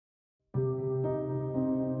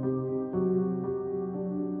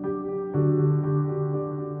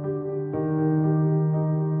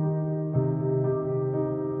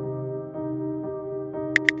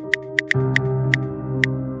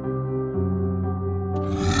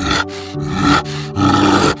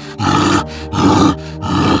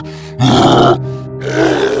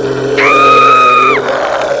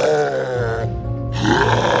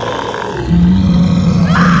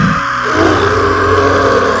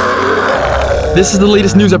This is the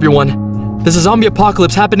latest news, everyone. There's a zombie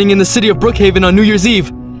apocalypse happening in the city of Brookhaven on New Year's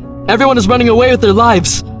Eve. Everyone is running away with their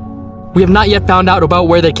lives. We have not yet found out about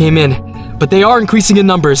where they came in, but they are increasing in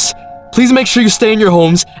numbers. Please make sure you stay in your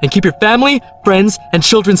homes and keep your family, friends, and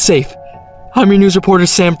children safe. I'm your news reporter,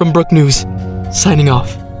 Sam from Brook News, signing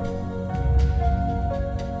off.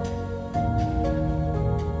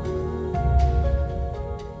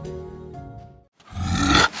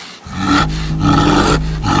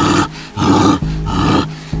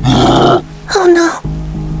 Oh no!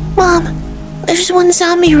 Mom, there's one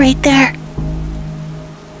zombie right there.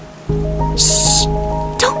 Shh!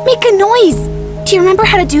 Don't make a noise! Do you remember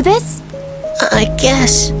how to do this? I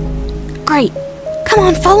guess. Great. Come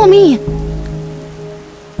on, follow me.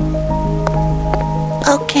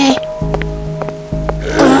 Okay.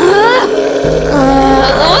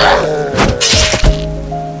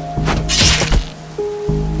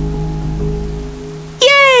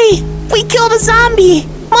 Yay! We killed a zombie!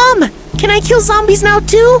 Mom, can I kill zombies now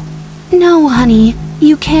too? No, honey,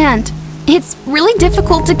 you can't. It's really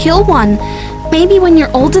difficult to kill one. Maybe when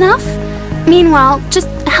you're old enough? Meanwhile, just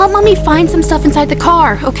help Mommy find some stuff inside the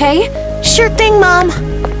car, okay? Sure thing, Mom.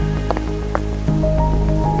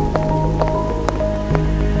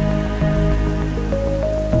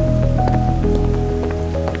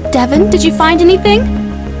 Devan, did you find anything?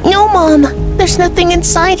 No, Mom. There's nothing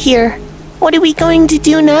inside here. What are we going to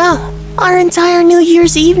do now? Our entire New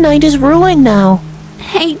Year's Eve night is ruined now.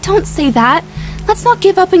 Hey, don't say that. Let's not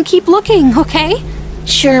give up and keep looking, okay?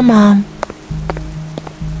 Sure, Mom.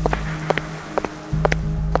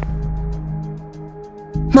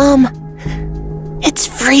 Mom, it's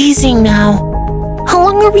freezing now. How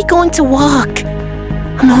long are we going to walk?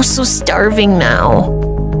 I'm also starving now.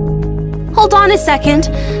 Hold on a second.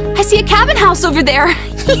 I see a cabin house over there.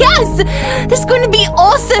 Yes! This is going to be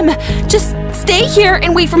awesome! Just stay here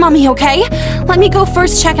and wait for Mommy, okay? Let me go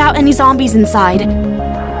first check out any zombies inside.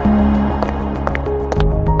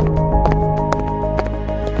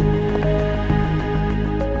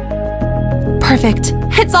 Perfect.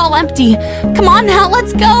 It's all empty. Come on now,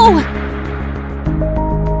 let's go!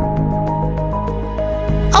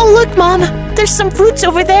 Oh, look, Mom! There's some fruits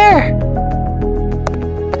over there!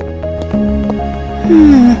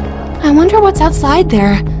 I wonder what's outside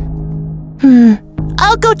there.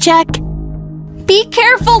 I'll go check. Be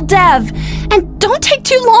careful, Dev! And don't take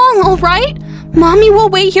too long, alright? Mommy will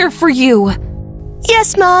wait here for you.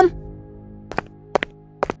 Yes, Mom.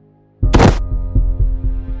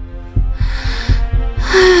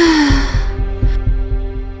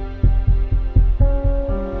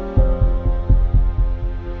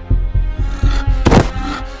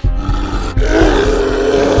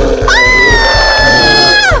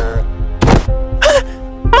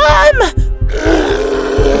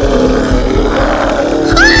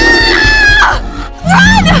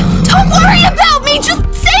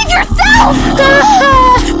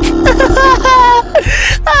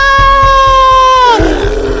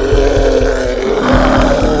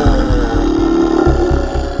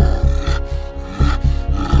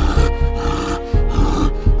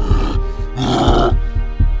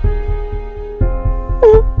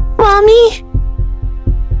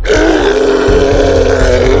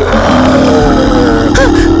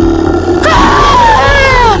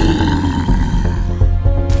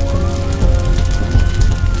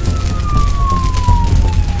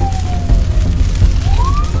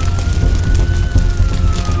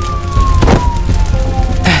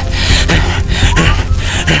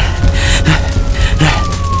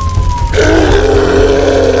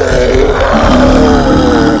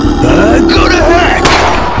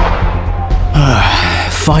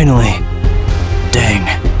 Finally. Dang,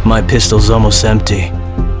 my pistol's almost empty.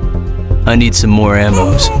 I need some more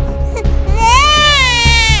ammos.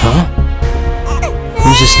 Huh?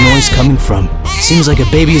 Where's this noise coming from? Seems like a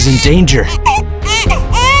baby is in danger. Who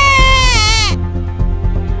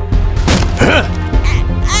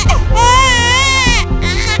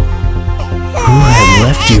had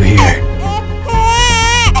left you here?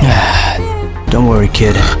 Don't worry,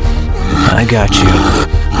 kid. I got you.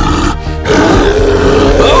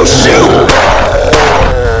 Oh, shoot!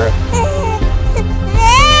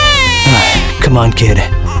 Come on, kid.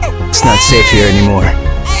 It's not safe here anymore.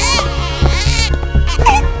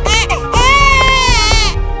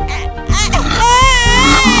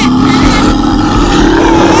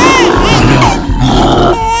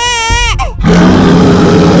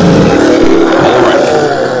 Alright,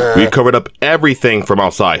 We covered up everything from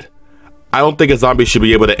outside. I don't think a zombie should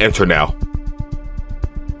be able to enter now.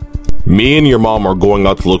 Me and your mom are going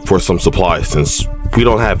out to look for some supplies since we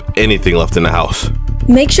don't have anything left in the house.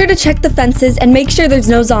 Make sure to check the fences and make sure there's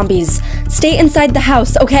no zombies. Stay inside the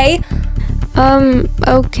house, okay?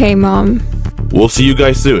 Okay, Mom. We'll see you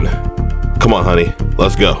guys soon. Come on, honey.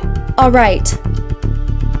 Let's go. All right.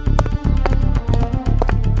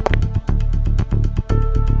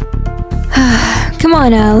 Come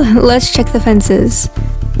on, Al. Let's check the fences.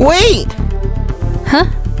 Wait! Huh?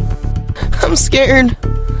 I'm scared.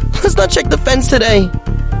 Let's not check the fence today.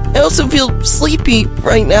 I also feel sleepy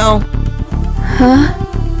right now. Huh?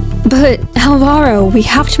 But, Alvaro, we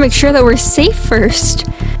have to make sure that we're safe first.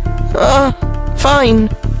 Fine.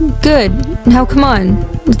 Good. Now come on.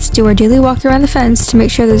 Let's do our daily walk around the fence to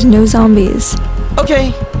make sure there's no zombies.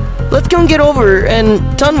 Okay, let's go and get over and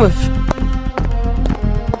done with.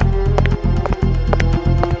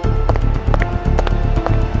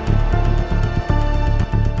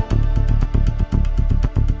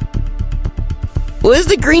 What is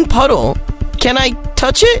the green puddle? Can I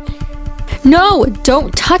touch it? No,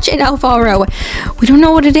 don't touch it, Alvaro. We don't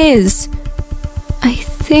know what it is. I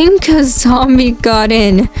think a zombie got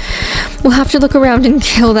in. We'll have to look around and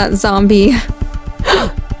kill that zombie.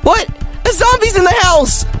 What? A zombie's in the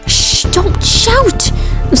house! Shh, don't shout!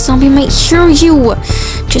 The zombie might hear you.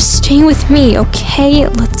 Just stay with me, okay?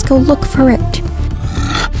 Let's go look for it.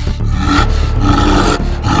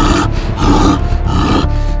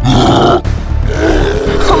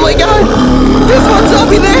 Oh my god! There's one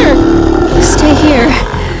zombie there! Stay here.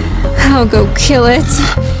 I'll go kill it.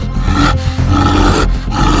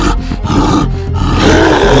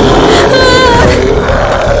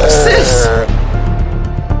 Sis!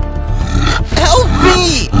 Help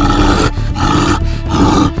me!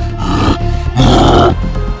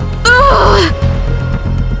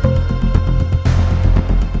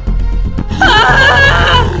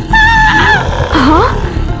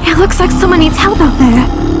 It looks like someone needs help out there.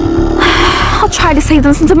 I'll try to save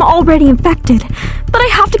them since I'm already infected, but I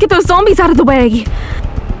have to get those zombies out of the way.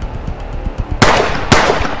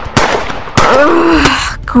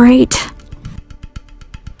 Ugh, great.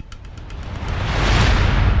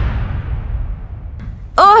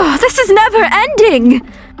 Ugh, this is never ending!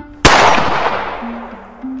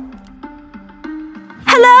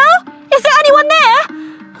 Hello? Is there anyone there?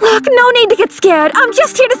 Look, no need to get scared. I'm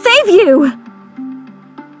just here to save you.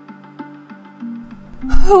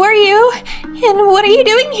 Who are you? And what are you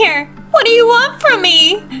doing here? What do you want from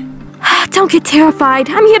me? Don't get terrified.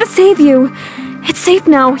 I'm here to save you. It's safe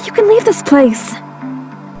now. You can leave this place.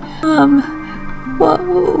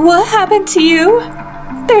 What happened to you?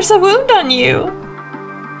 There's a wound on you.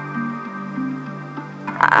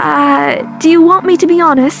 Do you want me to be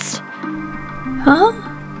honest? Huh?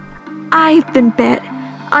 I've been bit.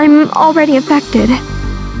 I'm already infected.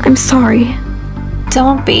 I'm sorry.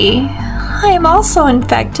 Don't be. I am also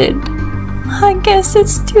infected. I guess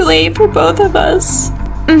it's too late for both of us.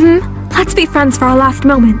 Let's be friends for our last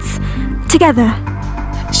moments. Together.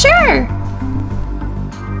 Sure.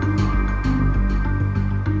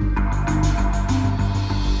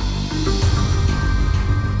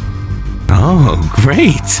 Oh,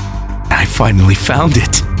 great. I finally found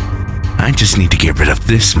it. I just need to get rid of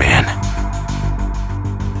this man.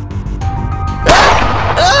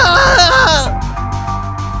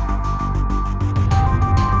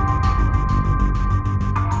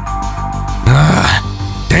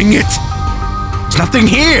 Dang it! There's nothing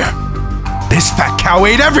here! This fat cow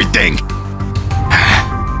ate everything!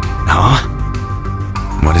 Huh?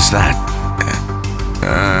 What is that?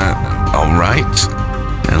 Alright.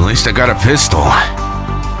 At least I got a pistol.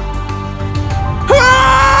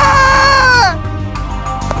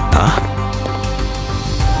 Huh?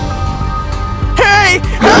 Hey!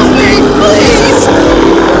 Help me, please!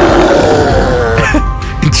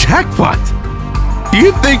 Jackpot!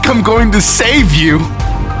 You think I'm going to save you?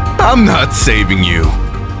 I'm not saving you.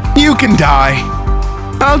 You can die.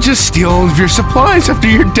 I'll just steal all of your supplies after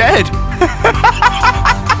you're dead.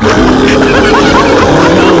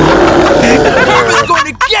 Karma's going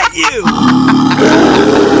to get you!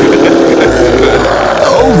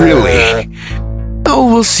 Oh, really? Oh,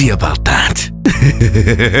 we'll see about that.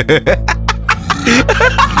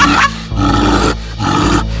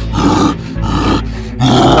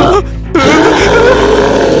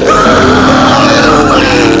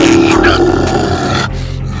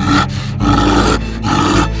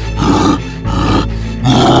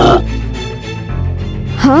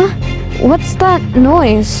 Huh? What's that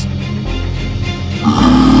noise?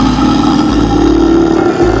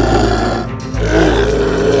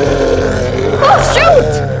 Oh,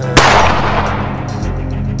 shoot!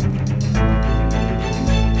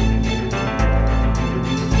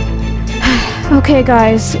 Okay,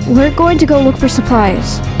 guys, we're going to go look for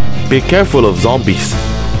supplies. Be careful of zombies.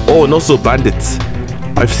 Oh, and also bandits.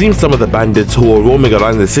 I've seen some of the bandits who are roaming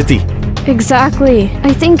around the city. Exactly.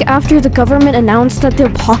 I think after the government announced that the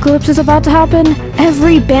apocalypse is about to happen,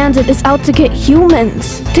 every bandit is out to get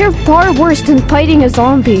humans. They're far worse than fighting a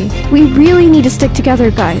zombie. We really need to stick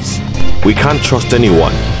together, guys. We can't trust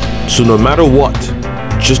anyone. So no matter what,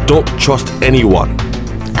 just don't trust anyone.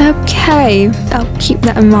 Okay, I'll keep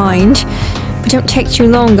that in mind. But don't take too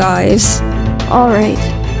long, guys. Alright.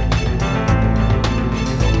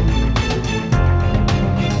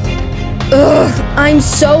 Ugh, I'm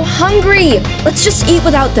so hungry! Let's just eat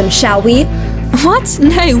without them, shall we? What?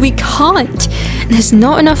 No, we can't. There's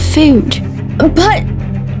not enough food. But...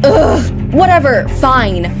 ugh, whatever,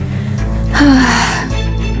 fine. Huh?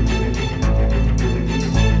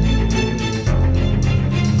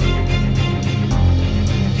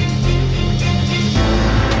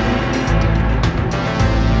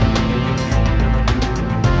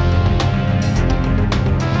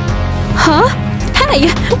 Hey,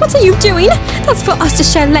 what are you doing? That's for us to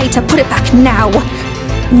share later. Put it back now.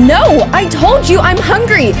 No, I told you I'm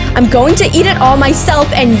hungry. I'm going to eat it all myself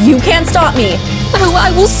and you can't stop me. Oh,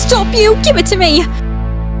 I will stop you. Give it to me.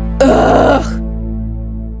 Ugh.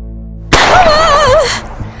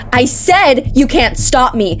 I said you can't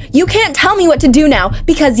stop me. You can't tell me what to do now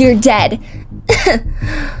because you're dead.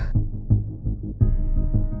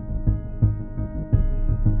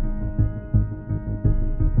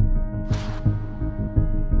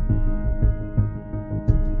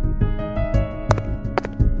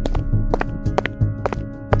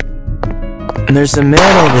 There's a man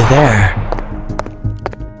over there.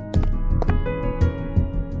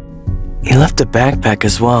 He left a backpack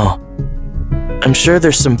as well. I'm sure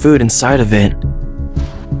there's some food inside of it.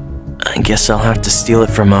 I guess I'll have to steal it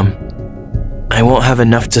from him. I won't have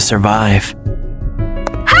enough to survive.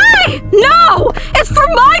 Hey! No! It's for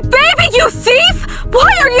my baby, you thief!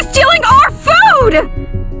 Why are you stealing our food?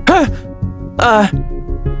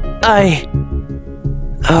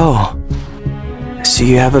 Oh. So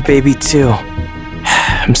you have a baby too.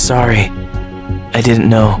 I'm sorry. I didn't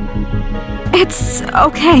know. It's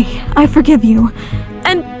okay. I forgive you.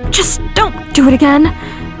 And just don't do it again.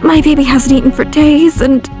 My baby hasn't eaten for days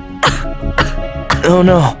and... Oh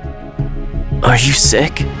no. Are you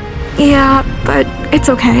sick? Yeah, but it's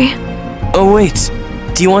okay. Oh wait.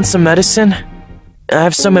 Do you want some medicine? I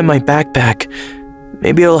have some in my backpack.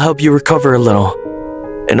 Maybe it'll help you recover a little.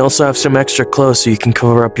 And also have some extra clothes so you can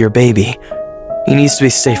cover up your baby. He needs to be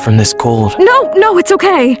safe from this cold. No, it's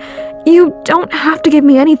okay. You don't have to give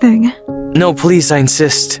me anything. No, please, I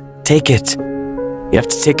insist. Take it. You have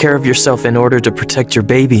to take care of yourself in order to protect your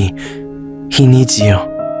baby. He needs you.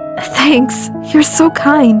 Thanks. You're so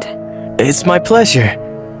kind. It's my pleasure.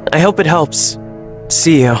 I hope it helps.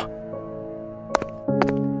 See you.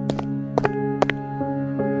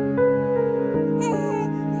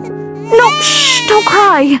 No, shh, don't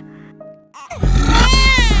cry.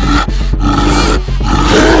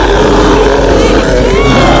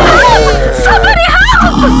 Somebody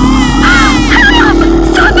help! Help!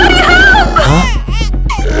 Somebody help! Huh?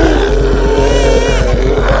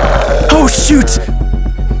 Oh, shoot!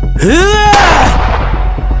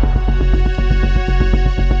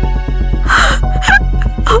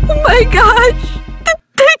 Oh my gosh!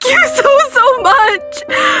 Thank you so much!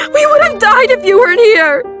 We would have died if you weren't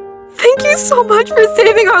here! Thank you so much for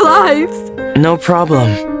saving our lives! No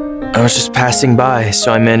problem. I was just passing by,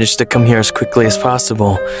 so I managed to come here as quickly as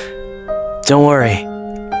possible. Don't worry.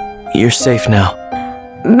 You're safe now.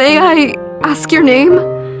 May I ask your name?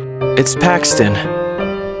 It's Paxton.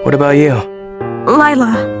 What about you?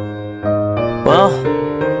 Lila. Well,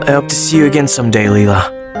 I hope to see you again someday, Lila.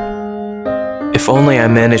 If only I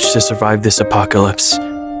managed to survive this apocalypse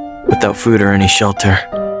without food or any shelter.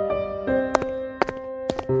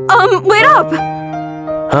 Wait up!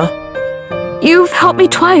 Huh? You've helped me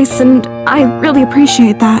twice, and I really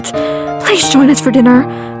appreciate that. Please join us for dinner.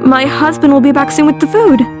 My husband will be back soon with the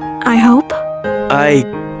food. I hope.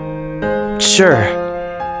 Sure.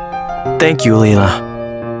 Thank you, Lila.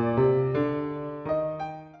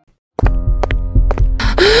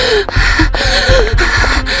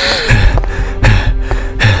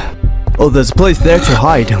 Oh, there's a place there to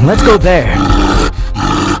hide. Let's go there.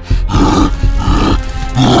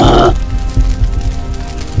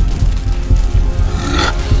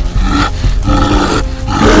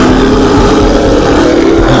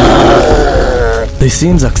 This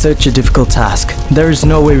seems like such a difficult task. There is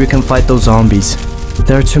no way we can fight those zombies.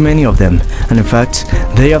 There are too many of them, and in fact,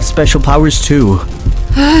 they have special powers too.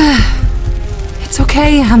 It's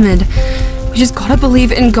okay, Ahmed. We just gotta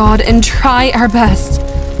believe in God and try our best.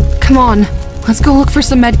 Come on, let's go look for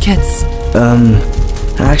some medkits.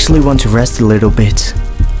 I actually want to rest a little bit.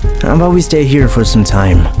 How about we stay here for some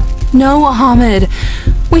time? No, Ahmed.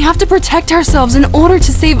 We have to protect ourselves in order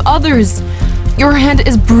to save others. Your hand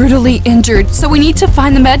is brutally injured, so we need to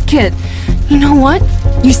find the medkit. You know what?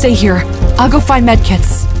 You stay here. I'll go find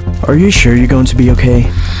medkits. Are you sure you're going to be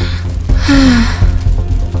okay?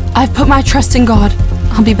 I've put my trust in God.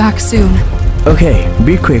 I'll be back soon. Okay,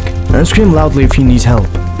 be quick and scream loudly if you need help.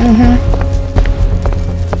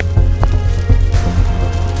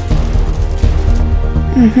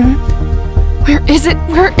 Where is it?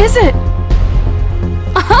 Where is it?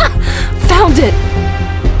 Aha! Found it!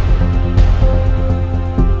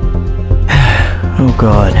 Oh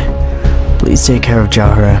God. Please take care of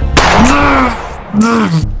Jahra.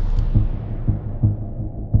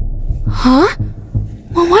 Huh?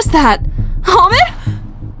 What was that? Ahmed?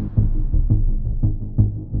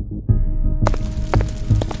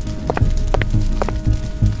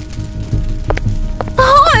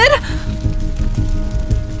 Ahmed!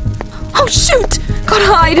 Oh shoot! Gotta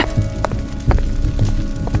hide!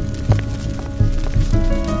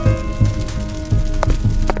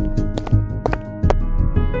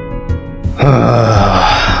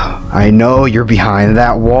 I know you're behind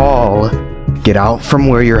that wall. Get out from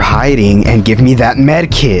where you're hiding and give me that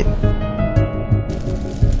medkit.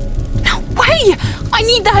 No way! I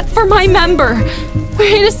need that for my member. We're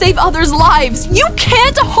here to save others' lives. You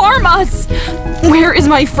can't harm us. Where is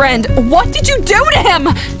my friend? What did you do to him?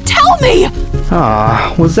 Tell me!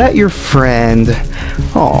 Ah, was that your friend?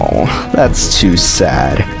 Oh, that's too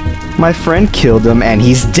sad. My friend killed him and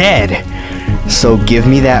he's dead. So give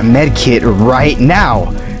me that medkit right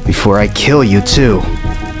now, before I kill you too.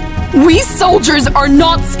 We soldiers are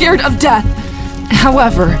not scared of death.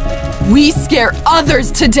 However, we scare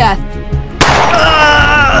others to death.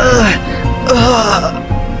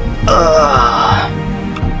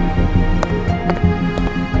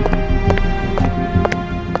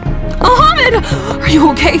 Ahmed! Are you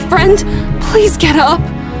okay, friend? Please get up.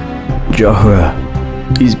 Jahra,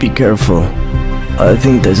 please be careful. I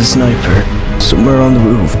think there's a sniper somewhere on the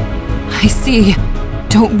roof. I see.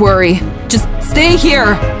 Don't worry. Just stay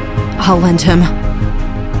here. I'll lend him.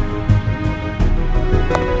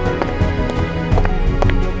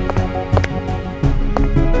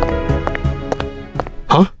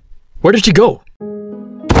 Huh? Where did she go?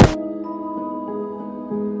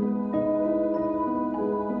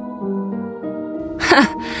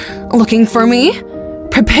 Looking for me?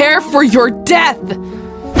 Prepare for your death!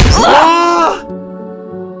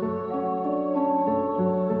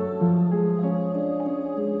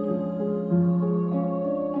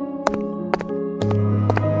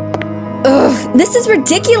 Ugh, this is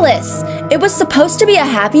ridiculous. It was supposed to be a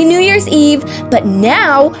happy New Year's Eve, but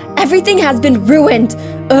now everything has been ruined.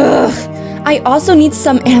 Ugh, I also need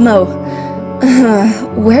some ammo.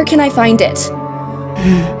 Where can I find it?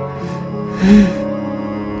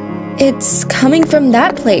 It's coming from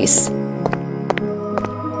that place.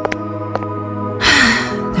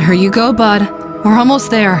 There you go, bud. We're almost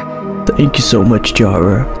there. Thank you so much,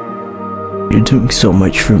 Jahra. You're doing so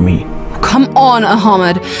much for me. Come on,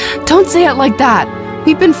 Ahmed. Don't say it like that.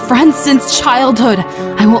 We've been friends since childhood.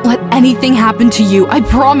 I won't let anything happen to you, I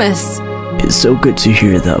promise. It's so good to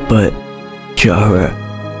hear that, but Jahra,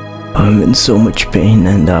 I'm in so much pain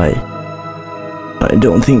and I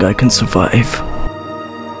don't think I can survive.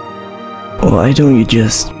 Why don't you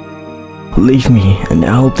just leave me and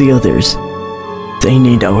help the others? They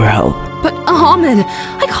need our help. But Ahmed,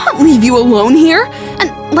 I can't leave you alone here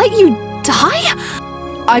and let you die.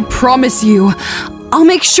 I promise you, I'll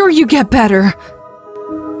make sure you get better.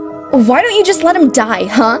 Why don't you just let him die,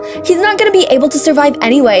 huh? He's not gonna be able to survive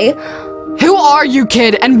anyway. Who are you,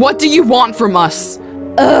 kid, and what do you want from us?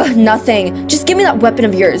 Nothing. Just give me that weapon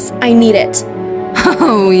of yours. I need it.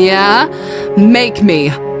 Oh, yeah? Make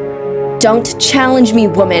me. Don't challenge me,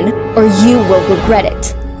 woman, or you will regret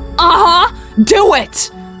it. Uh-huh! Do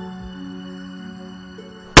it!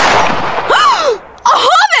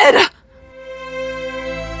 Ahmed!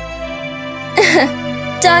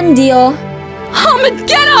 Done deal. Ahmed,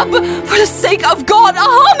 get up! For the sake of God,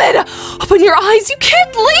 Ahmed! Open your eyes, you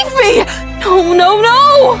can't leave me! No, no,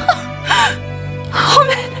 no!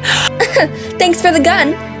 Ahmed! Thanks for the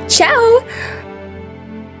gun. Ciao!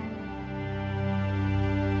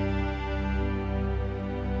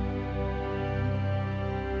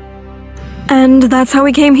 And that's how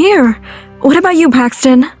we came here. What about you,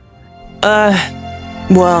 Paxton?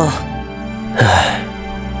 Well...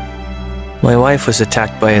 My wife was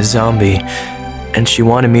attacked by a zombie, and she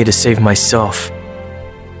wanted me to save myself.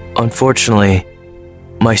 Unfortunately,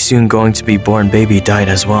 my soon going to be born baby died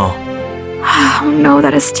as well. Oh no,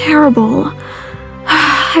 that is terrible.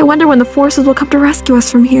 I wonder when the forces will come to rescue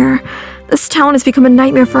us from here. This town has become a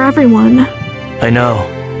nightmare for everyone. I know.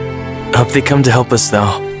 I hope they come to help us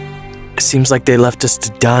though. It seems like they left us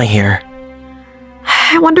to die here.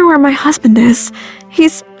 I wonder where my husband is.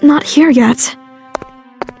 He's not here yet.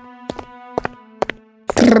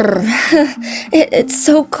 It's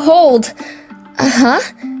so cold.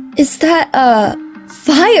 Is that,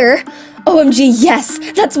 fire? OMG, yes!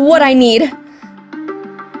 That's what I need!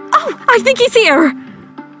 Oh, I think he's here!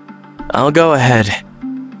 I'll go ahead.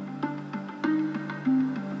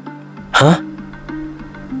 Huh?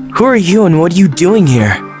 Who are you and what are you doing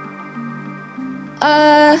here?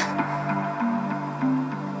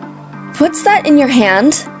 What's that in your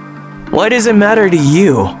hand? Why does it matter to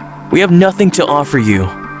you? We have nothing to offer you.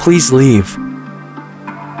 Please leave.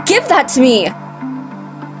 Give that to me!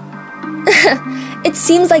 It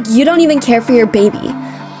seems like you don't even care for your baby.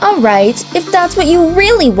 Alright, if that's what you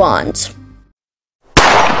really want.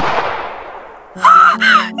 No!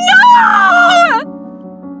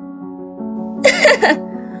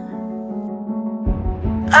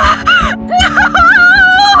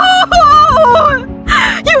 No!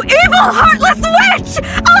 You evil, heartless witch!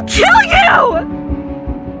 I'll kill you!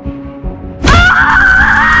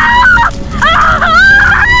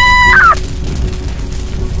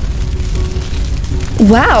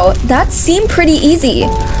 Wow, that seemed pretty easy.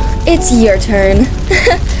 It's your turn.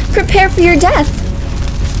 Prepare for your death.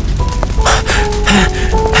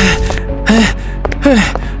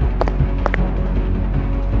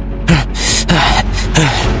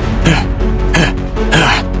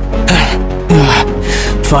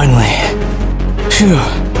 Finally. Phew.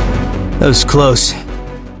 That was close.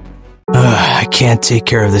 I can't take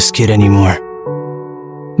care of this kid anymore.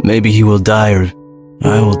 Maybe he will die or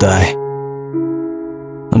I will die.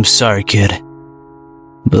 I'm sorry, kid.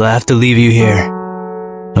 But I have to leave you here.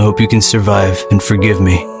 I hope you can survive and forgive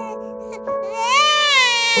me.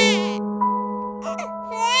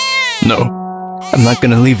 No, I'm not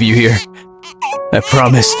gonna leave you here. I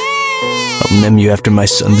promise. I'll name you after my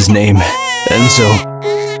son's name,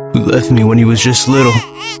 Enzo, who left me when he was just little,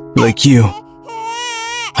 like you.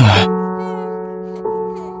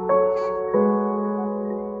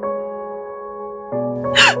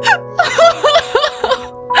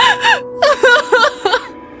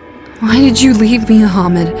 Why did you leave me,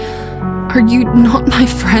 Ahmed? Are you not my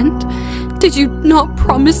friend? Did you not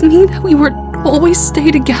promise me that we would always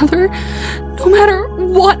stay together, no matter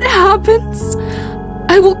what happens?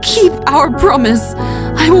 I will keep our promise.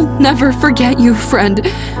 I will never forget you, friend.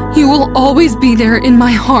 You will always be there in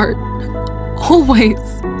my heart. Always.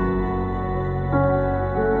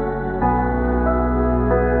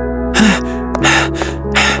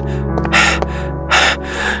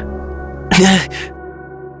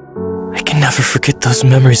 I can never forget those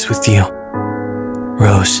memories with you,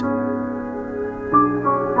 Rose.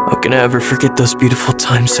 How can I ever forget those beautiful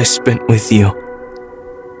times I spent with you?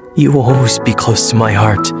 You will always be close to my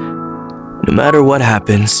heart, no matter what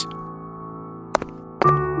happens.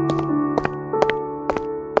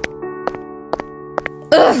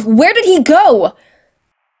 Ugh, where did he go?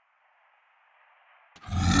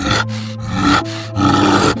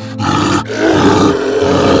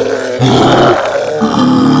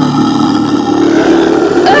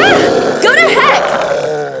 Go to heck!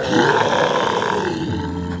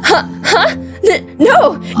 Huh?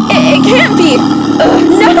 No! It can't be!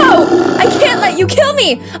 No! I can't let you kill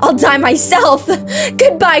me! I'll die myself!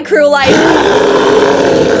 Goodbye, cruel life!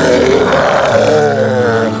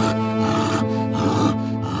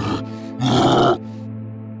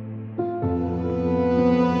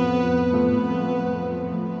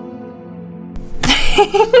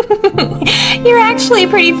 You're actually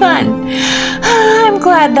pretty fun. I'm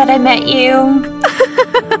glad that I met you.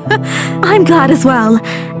 I'm glad as well.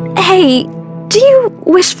 Hey, do you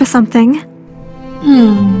wish for something?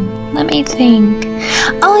 Let me think.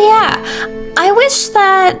 Oh yeah, I wish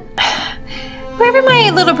that wherever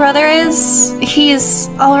my little brother is, he's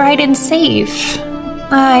alright and safe.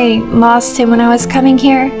 I lost him when I was coming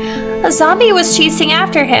here. A zombie was chasing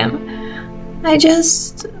after him. I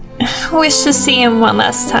just wish to see him one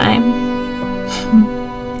last time.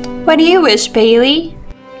 What do you wish, Baylee?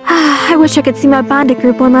 I wish I could see my bandit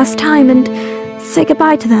group one last time and say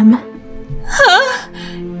goodbye to them. Huh?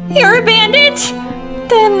 You're a bandit?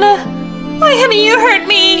 Then, why haven't you hurt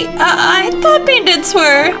me? I thought bandits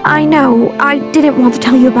were. I know. I didn't want to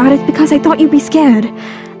tell you about it because I thought you'd be scared.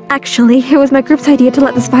 Actually, it was my group's idea to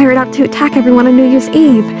let this virus out to attack everyone on New Year's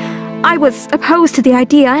Eve. I was opposed to the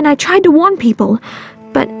idea and I tried to warn people.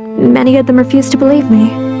 But many of them refuse to believe me.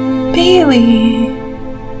 Baylee,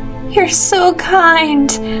 you're so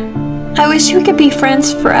kind. I wish we could be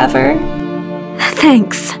friends forever.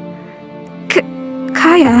 Thanks.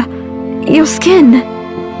 Kaya, your skin.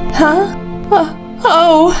 Huh?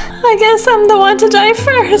 Oh, I guess I'm the one to die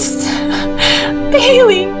first.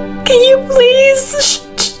 Baylee, can you please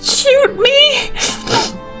shoot me?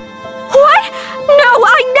 What? No,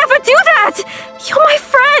 I never do that! You're my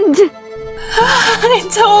friend! I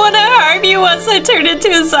don't want to harm you once I turn into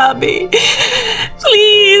a zombie.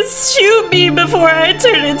 Please shoot me before I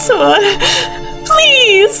turn into one.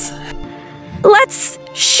 Please! Let's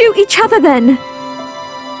shoot each other then.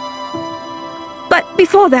 But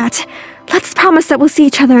before that, let's promise that we'll see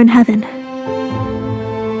each other in heaven.